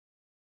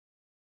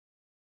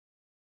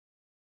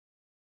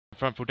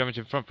front, full damage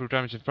in front, full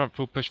damage in front,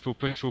 full push, full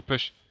push, full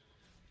push.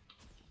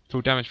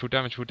 Full damage, full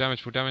damage, full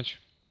damage, full damage.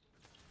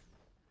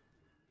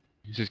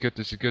 This is good,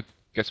 this is good.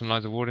 Get some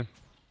lines of warden.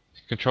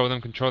 Control them,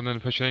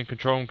 push in,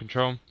 control them,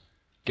 control them.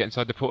 Get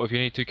inside the port if you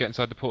need to, get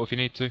inside the port if you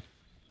need to.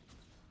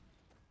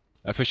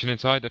 They're pushing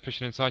inside,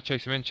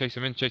 chase them in, chase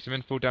them in, chase them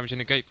in. Full damage in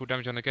the gate, full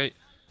damage on the gate.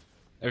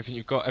 Everything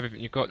you've got,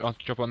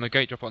 drop it on the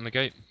gate, drop it on the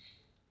gate.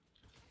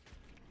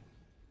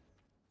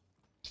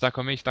 Stack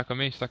on me, stack on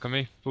me, stack on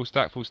me. Full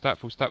stack, full stack,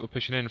 full stack. We're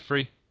pushing in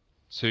 3,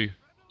 2,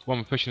 1.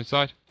 We're pushing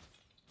inside.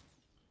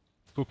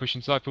 Full push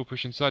inside, full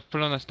push inside.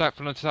 Full on the stack,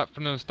 full on the stack,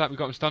 full on the stack. We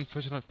got them stunned.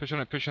 Push on it, push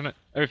on it, push on it.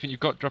 Everything you've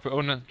got, drop it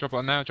on now, drop it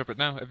on now, drop it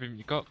now. Everything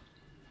you've got.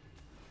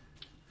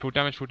 Full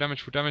damage, full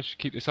damage, full damage.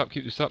 Keep this up,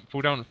 keep this up.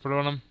 Full down, full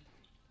on them.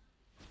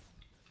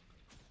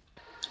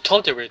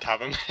 Told you we'd have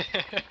him.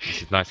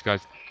 Nice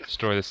guys.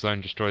 Destroy this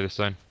zone, destroy this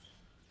zone.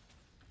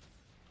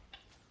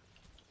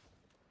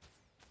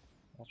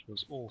 That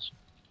was awesome.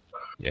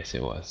 Yes,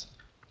 it was.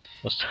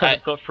 I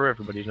got through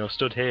everybody, and I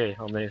stood here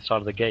on the side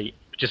of the gate,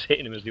 just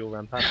hitting him as they all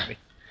ran past me.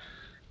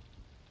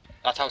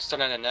 That's how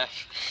stunning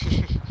enough.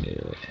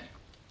 Yeah.